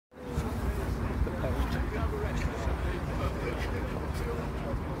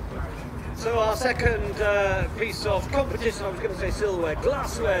So our second piece of competition, I was going to say silverware,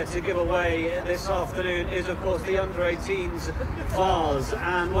 glassware to give away this afternoon is of course the under-18s vase.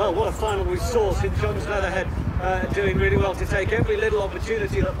 And well, what a final we saw. St John's Leatherhead doing really well to take every little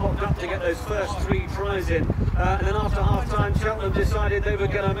opportunity that popped up to get those first 3 tries in. And then after half-time, Cheltenham decided they were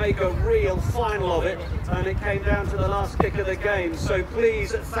going to make a real final of it, and it came down to the last kick of the game. So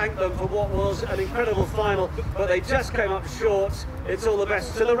please thank them for what was an incredible final, but they just came up short. It's all the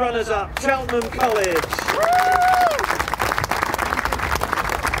best to the runners-up, Cheltenham College.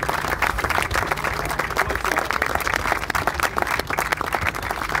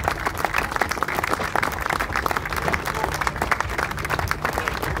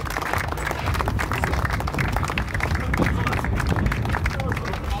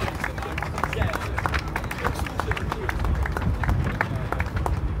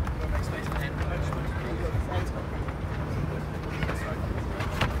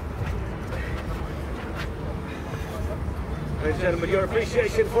 Ladies and gentlemen, your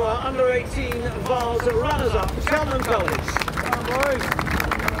appreciation for our under-18 vase runners-up, Cheltenham College.